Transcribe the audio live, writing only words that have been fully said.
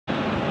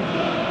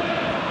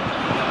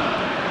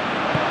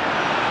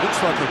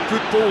Looks like a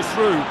good ball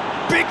through.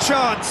 Big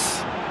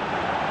chance!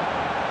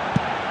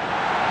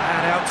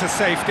 And out to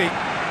safety.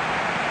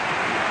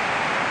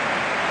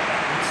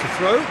 That's the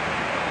throw.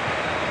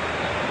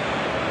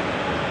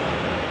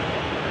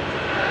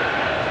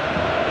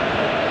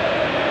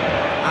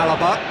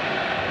 Alaba.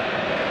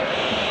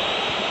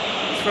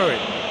 Throw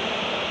it.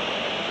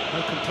 No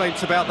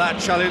complaints about that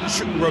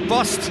challenge.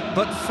 Robust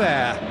but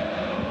fair.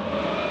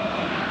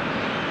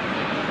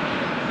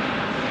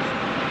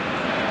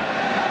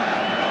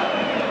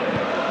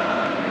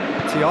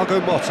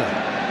 Thiago Motta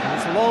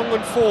goes long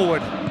and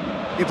forward.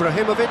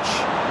 Ibrahimovic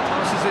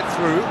passes it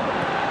through.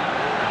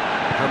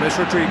 James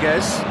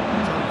Rodriguez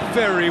done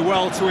very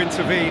well to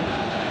intervene.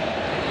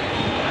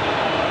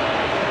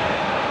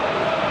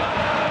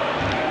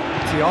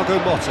 Thiago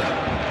Motta.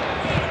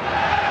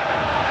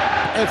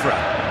 Evra.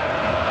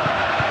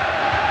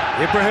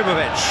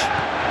 Ibrahimovic.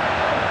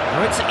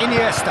 Now it's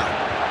Iniesta.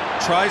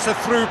 Tries a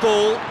through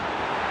ball.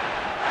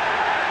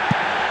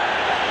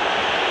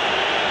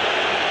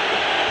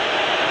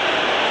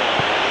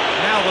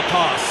 Now the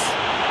pass.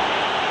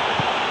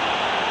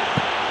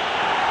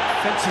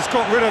 Defence has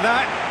got rid of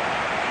that.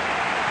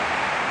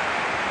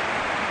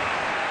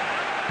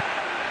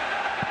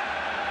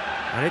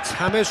 And it's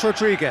James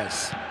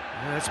Rodriguez.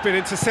 It's been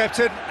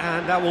intercepted,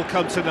 and that will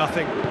come to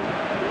nothing.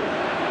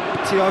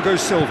 Thiago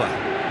Silva.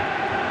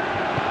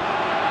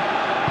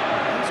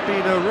 It's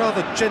been a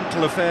rather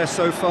gentle affair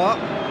so far.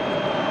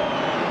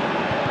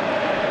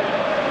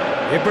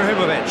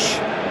 Ibrahimovic.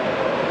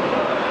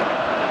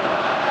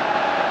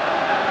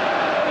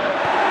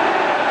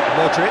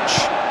 Modric.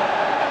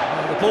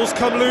 The ball's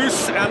come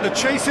loose, and the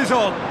chase is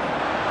on.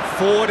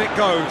 Forward it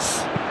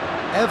goes.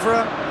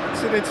 Evra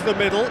puts it into the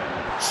middle.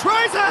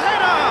 Tries a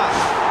header!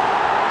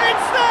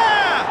 It's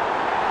there!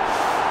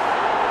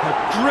 A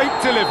great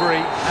delivery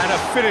and a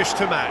finish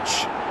to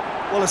match.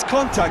 Well, as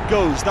contact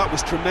goes, that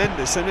was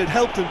tremendous, and it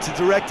helped him to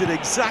direct it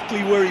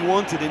exactly where he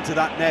wanted into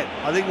that net.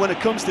 I think when it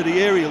comes to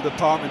the aerial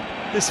department,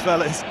 this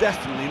fella is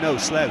definitely no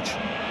slouch.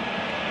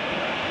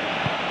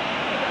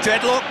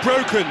 Deadlock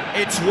broken,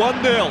 it's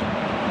 1-0.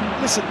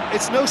 Listen,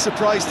 it's no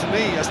surprise to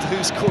me as to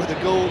who scored the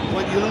goal.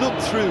 When you look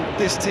through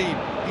this team,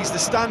 he's the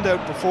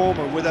standout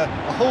performer with a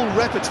whole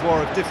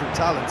repertoire of different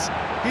talents.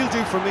 He'll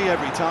do for me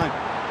every time.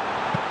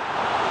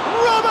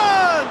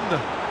 Robin!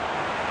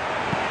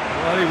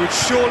 Well, he would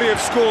surely have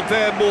scored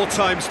there more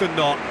times than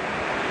not.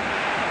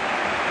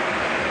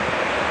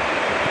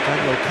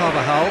 Daniel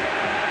Carvajal.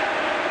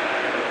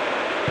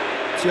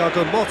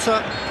 Thiago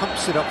Motta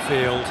pumps it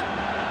upfield.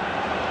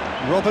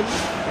 Robin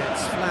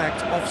gets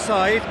flagged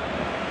offside.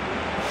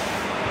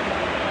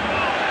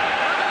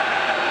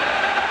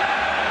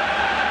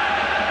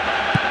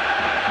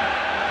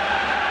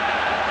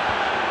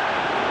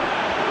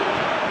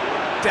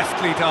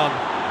 Deftly done.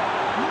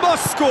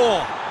 Must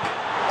score!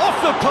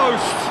 Off the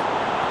post!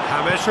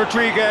 James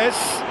Rodriguez.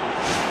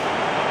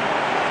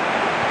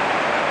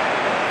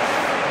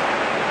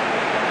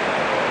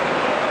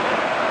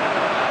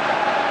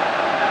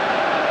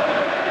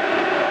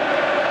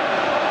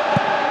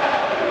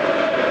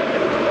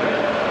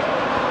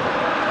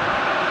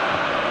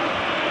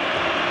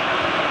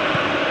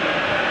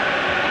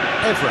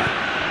 Evra.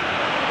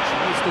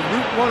 Tries the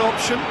route one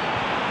option.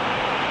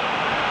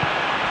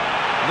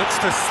 Looks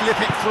to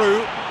slip it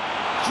through.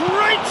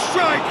 Great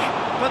strike!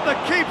 But the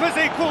keeper's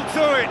equal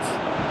to it!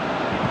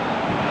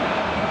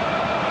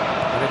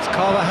 And it's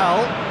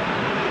Carvajal.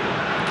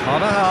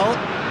 Carvajal.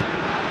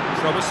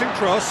 Promising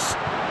cross.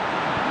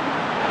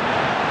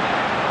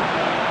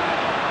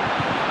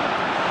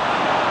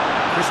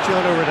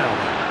 Cristiano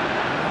Ronaldo.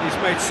 And he's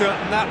made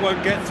certain that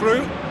won't get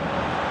through.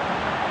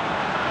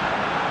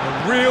 A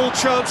real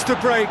chance to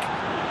break.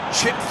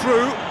 Chip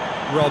through.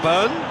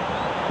 Robin.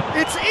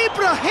 It's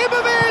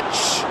Ibrahimovic!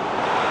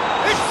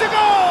 It's the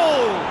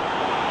goal!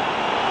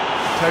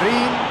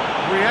 Karim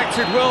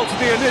reacted well to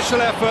the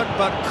initial effort,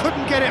 but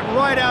couldn't get it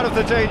right out of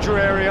the danger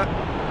area.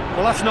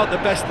 Well, that's not the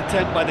best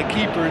attempt by the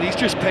keeper, and he's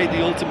just paid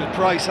the ultimate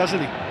price,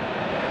 hasn't he?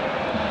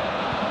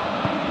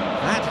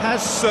 That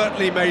has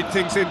certainly made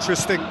things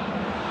interesting.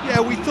 Yeah,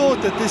 we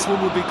thought that this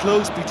one would be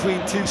close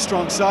between two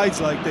strong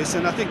sides like this,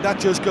 and I think that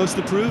just goes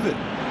to prove it.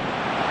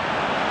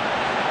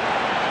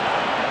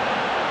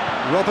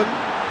 Robin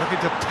looking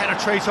to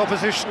penetrate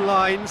opposition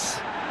lines.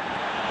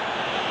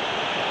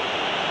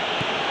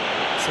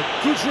 It's a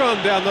good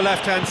run down the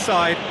left-hand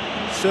side.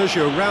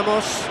 Sergio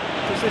Ramos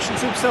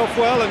positions himself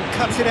well and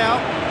cuts it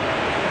out.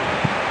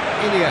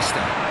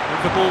 Iniesta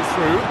with the ball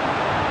through.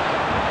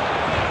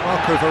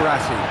 Marco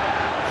Verratti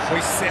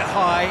hoists it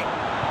high.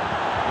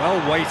 Well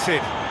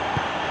weighted.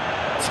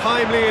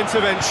 Timely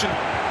intervention.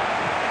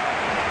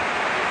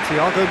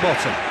 Thiago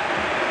Motta.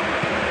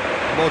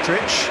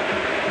 Modric.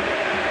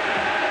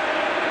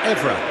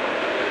 Evra.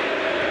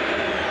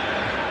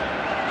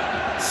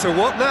 So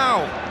what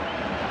now?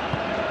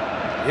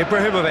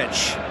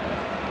 Ibrahimovic.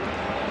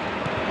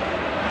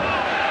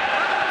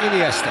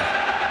 Iniesta.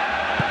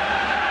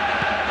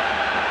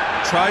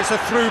 Tries a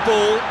through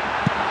ball.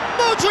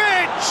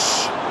 Modric!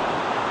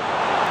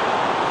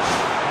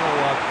 Oh,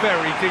 a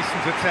very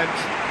decent attempt.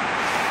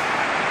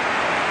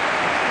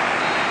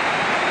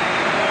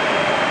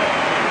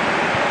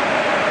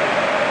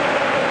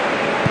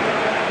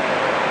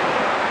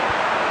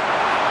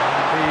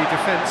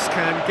 defence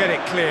can get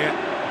it clear.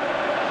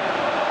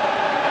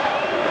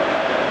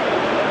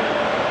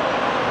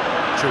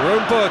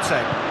 Jerome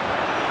Boateng.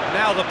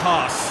 Now the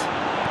pass.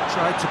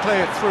 Tried to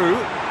play it through.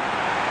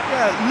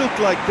 Yeah, it looked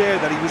like there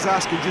that he was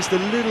asking just a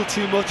little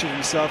too much of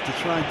himself to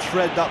try and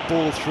thread that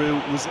ball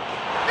through. It's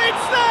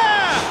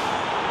there!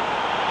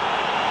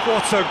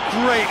 What a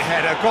great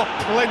header, got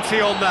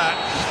plenty on that.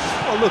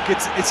 Well, look,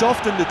 it's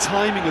often the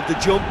timing of the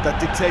jump that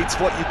dictates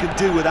what you can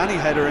do with any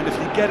header, and if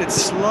you get it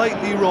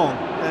slightly wrong,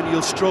 then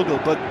you'll struggle,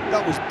 but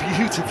that was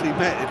beautifully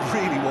met, it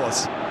really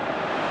was.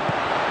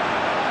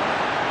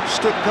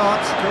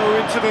 Stuttgart go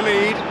into the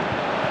lead.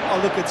 Oh,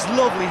 look, it's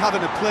lovely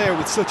having a player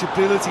with such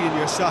ability in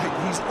your side.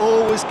 He's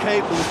always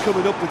capable of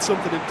coming up with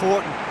something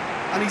important,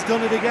 and he's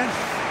done it again.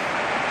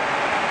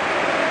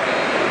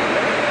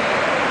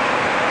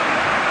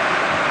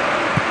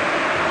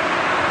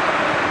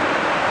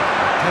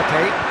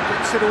 Pepe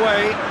gets it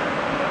away.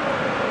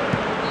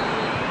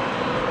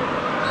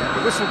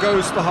 The whistle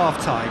goes for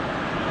half-time.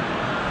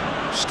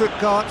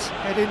 Stuttgart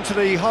head into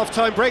the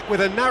half-time break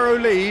with a narrow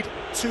lead,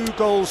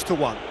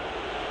 2-1.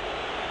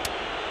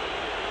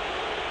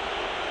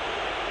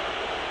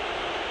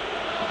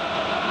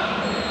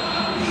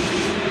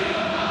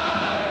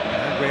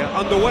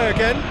 Underway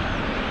again.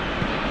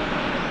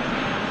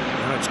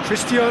 Now it's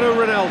Cristiano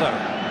Ronaldo.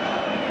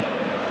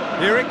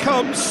 Here it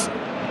comes.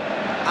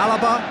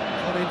 Alaba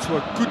got into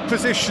a good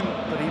position,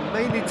 but he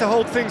may need to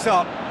hold things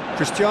up.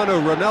 Cristiano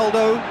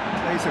Ronaldo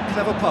plays a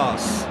clever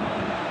pass.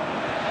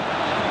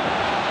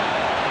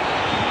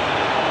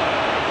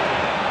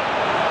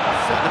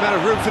 Certain amount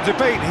of room for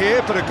debate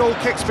here, but a goal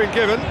kick's been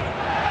given.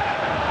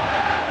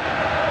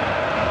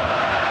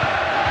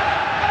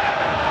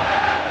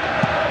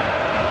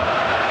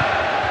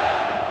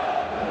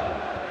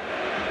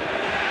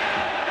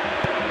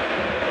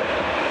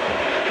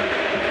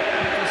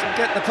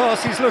 Get the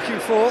pass he's looking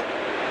for.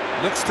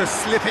 Looks to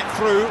slip it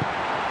through.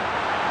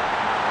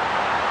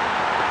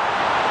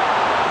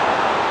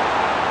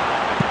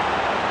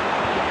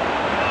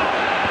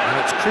 And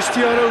it's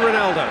Cristiano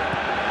Ronaldo.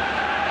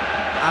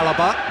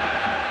 Alaba.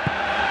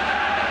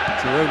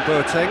 Jerome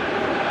Boateng.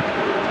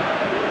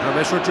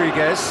 James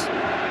Rodriguez.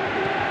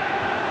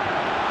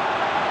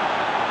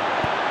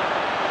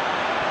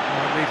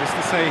 Well, needless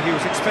to say, he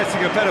was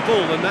expecting a better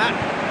ball than that.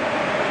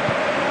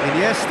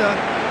 Iniesta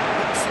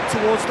looks it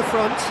towards the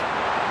front.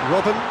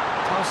 Robben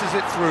passes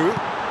it through.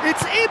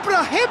 It's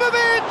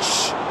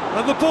Ibrahimovic!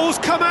 And the ball's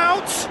come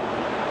out.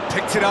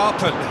 Picked it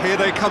up, and here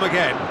they come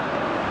again.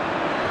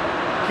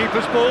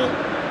 Keeper's ball.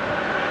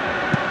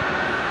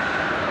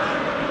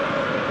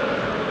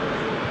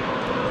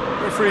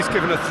 Referee's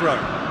given a throw.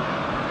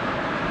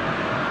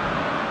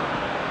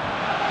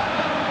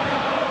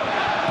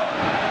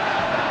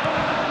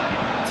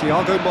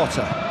 Thiago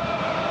Motta.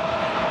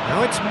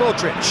 Now it's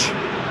Modric.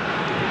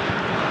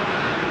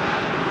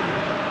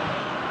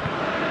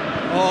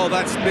 Oh,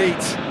 that's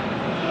neat.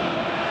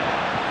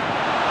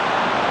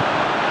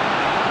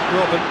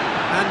 Robben,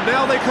 and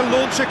now they can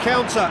launch a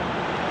counter.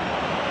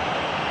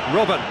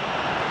 Robben,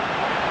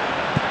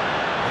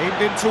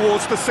 aimed in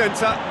towards the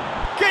centre,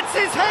 gets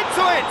his head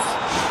to it!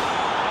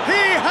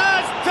 He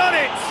has done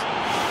it!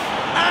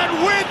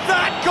 And with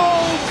that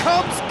goal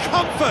comes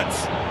comfort!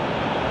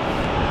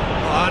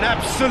 Oh, an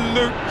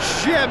absolute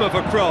gem of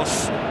a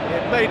cross.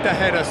 It made the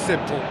header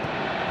simple.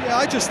 Yeah,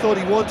 I just thought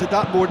he wanted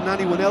that more than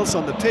anyone else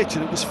on the pitch,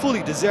 and it was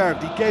fully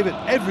deserved. He gave it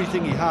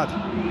everything he had.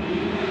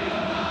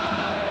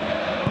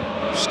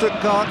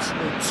 Stuttgart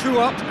 2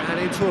 up and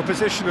into a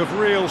position of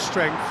real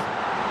strength.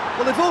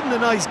 Well, they've opened a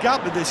nice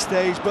gap at this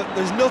stage, but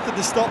there's nothing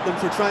to stop them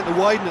from trying to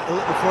widen it a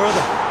little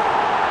further.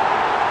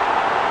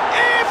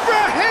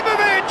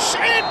 Ibrahimovic!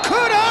 It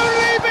could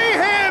only be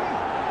him!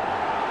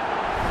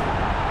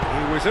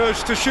 He was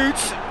urged to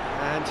shoot,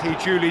 and he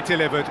duly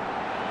delivered.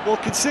 Well,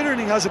 considering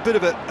he has a bit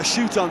of a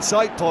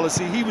shoot-on-sight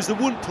policy, he was the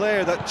one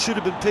player that should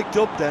have been picked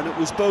up then. It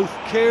was both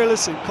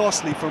careless and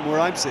costly from where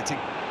I'm sitting.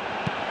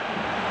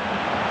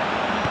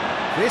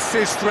 This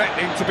is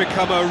threatening to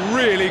become a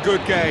really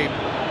good game.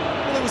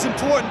 Well, it was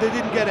important they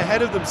didn't get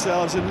ahead of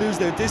themselves and lose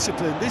their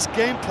discipline. This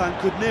game plan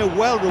could now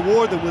well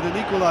reward them with an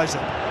equaliser.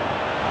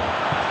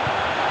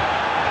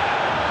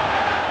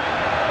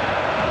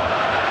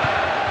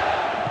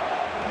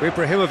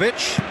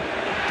 Ibrahimovic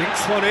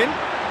dinks one in.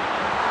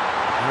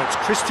 And it's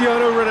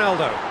Cristiano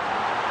Ronaldo.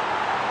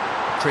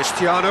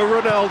 Cristiano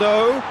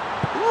Ronaldo.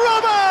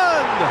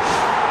 Robben!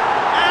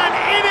 And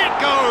in it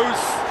goes!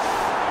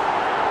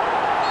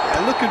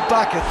 Yeah, looking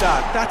back at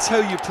that, that's how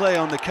you play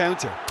on the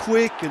counter.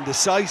 Quick and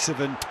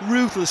decisive and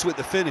ruthless with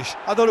the finish.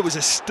 I thought it was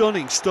a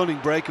stunning, stunning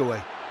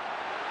breakaway.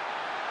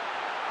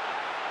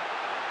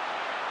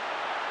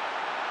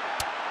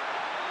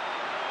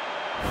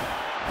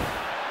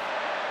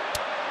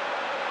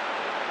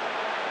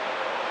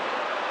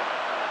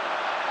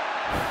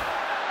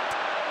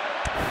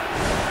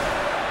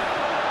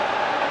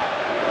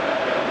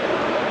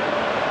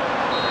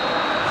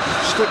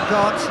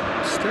 Stuttgart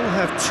still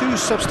have 2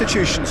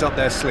 substitutions up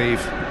their sleeve.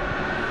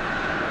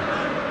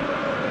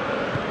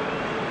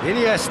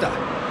 Iniesta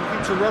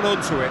looking to run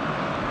onto it.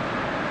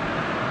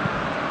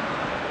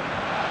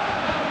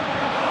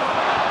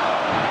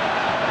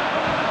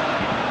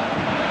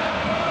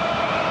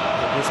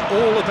 was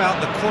all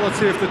about the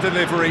quality of the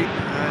delivery,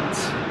 and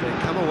they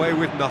come away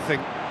with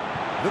nothing.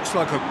 Looks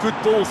like a good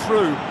ball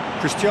through.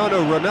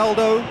 Cristiano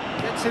Ronaldo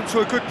gets into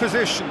a good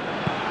position.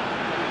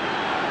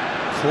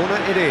 Corner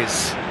it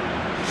is.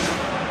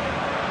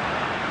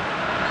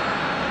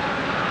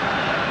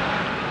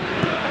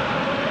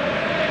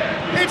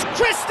 It's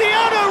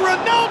Cristiano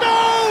Ronaldo!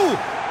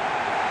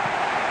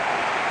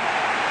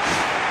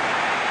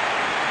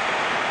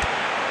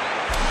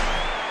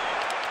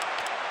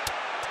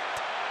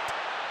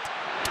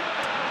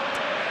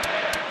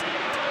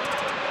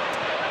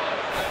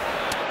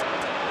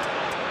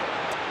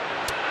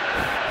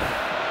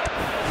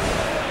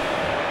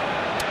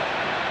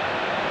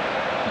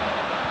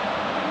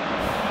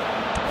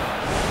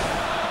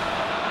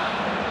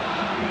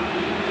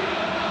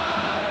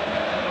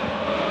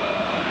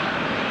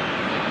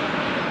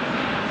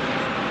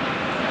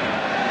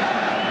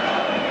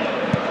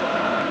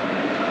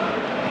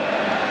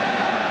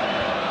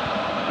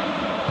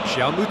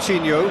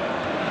 Moutinho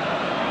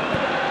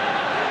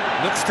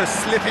looks to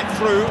slip it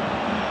through.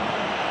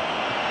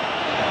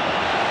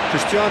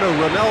 Cristiano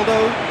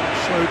Ronaldo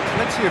showed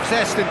plenty of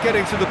zest in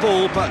getting to the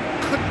ball, but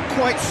couldn't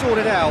quite sort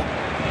it out.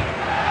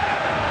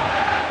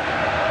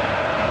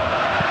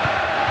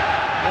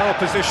 Well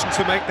positioned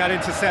to make that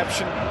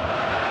interception.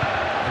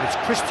 And it's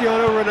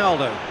Cristiano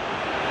Ronaldo.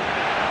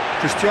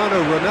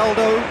 Cristiano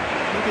Ronaldo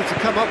needed to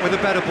come up with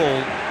a better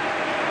ball.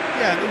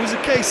 Yeah, and it was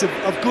a case of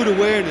good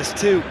awareness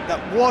too, that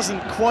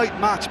wasn't quite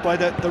matched by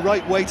the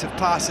right weight of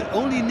pass. It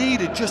only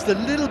needed just a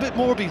little bit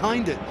more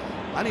behind it,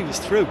 and he was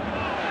through.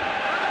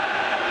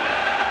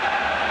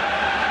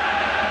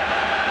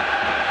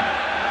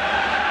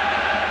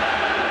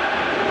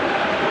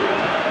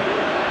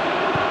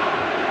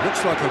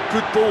 Looks like a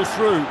good ball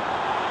through.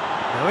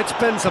 Now it's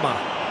Benzema.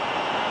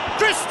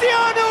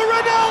 Cristiano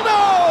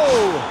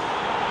Ronaldo!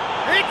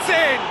 It's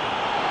in!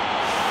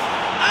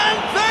 And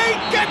they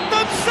get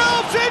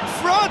themselves in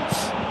front!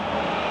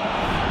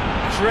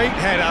 Great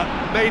header,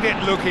 made it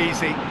look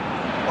easy.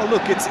 Well,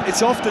 look,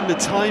 it's often the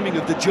timing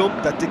of the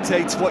jump that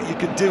dictates what you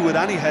can do with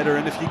any header,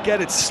 and if you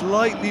get it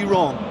slightly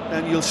wrong,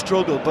 then you'll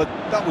struggle, but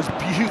that was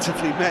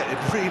beautifully met, it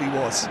really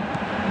was.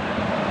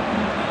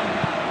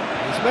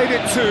 He's made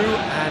it two,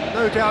 and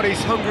no doubt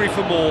he's hungry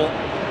for more.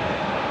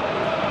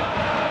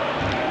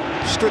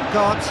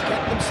 Stuttgart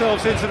get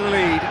themselves into the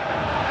lead.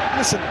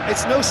 Listen,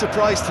 it's no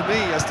surprise to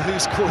me as to who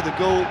scored the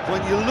goal.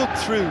 When you look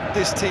through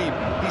this team,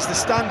 he's the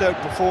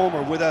standout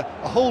performer with a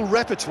whole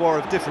repertoire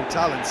of different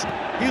talents.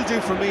 He'll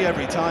do for me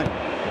every time.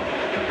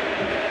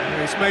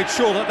 And he's made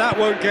sure that that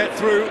won't get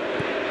through.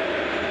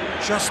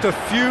 Just a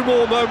few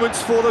more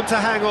moments for them to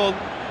hang on.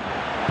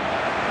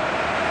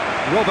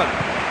 Robin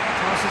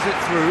passes it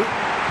through.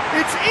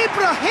 It's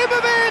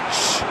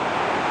Ibrahimovic!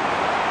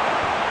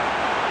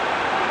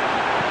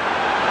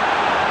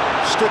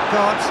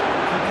 Stuttgart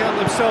can count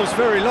themselves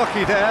very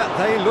lucky there.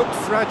 They looked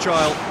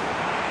fragile.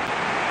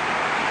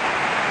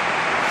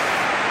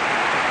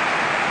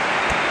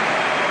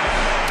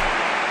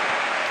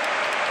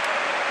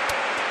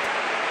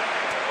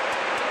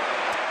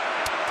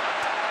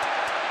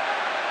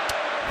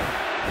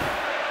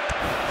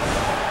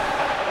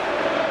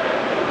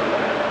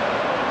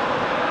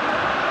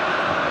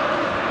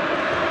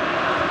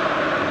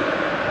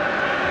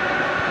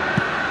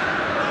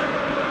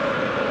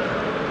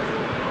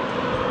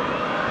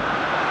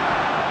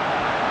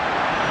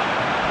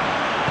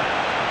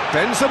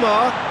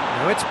 Benzema,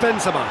 now it's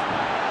Benzema.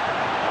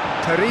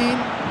 Perin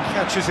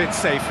catches it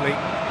safely.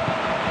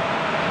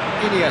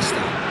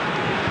 Iniesta.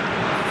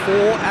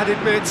 4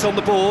 added minutes on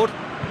the board.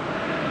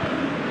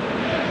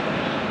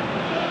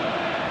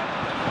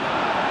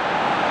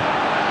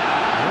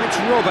 Now it's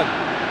Robin.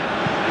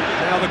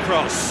 Now the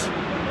cross.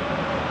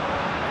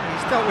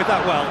 He's dealt with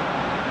that well.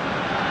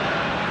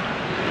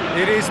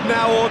 It is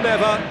now or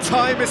never.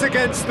 Time is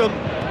against them.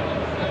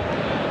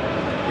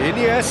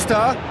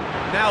 Iniesta.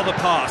 Now the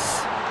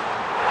pass.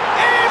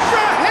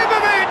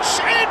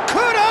 It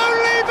could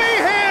only be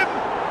him!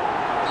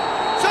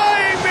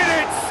 Dying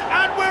minutes,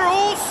 and we're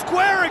all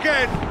square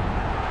again!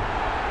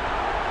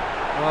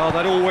 Well,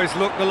 that always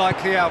looked the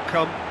likely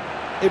outcome.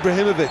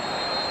 Ibrahimovic.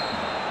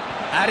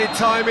 Added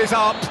time is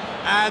up,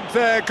 and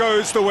there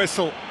goes the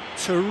whistle.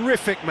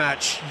 Terrific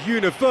match,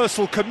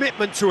 universal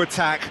commitment to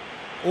attack,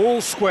 all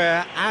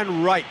square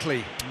and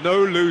rightly, no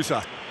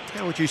loser.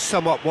 How would you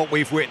sum up what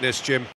we've witnessed, Jim?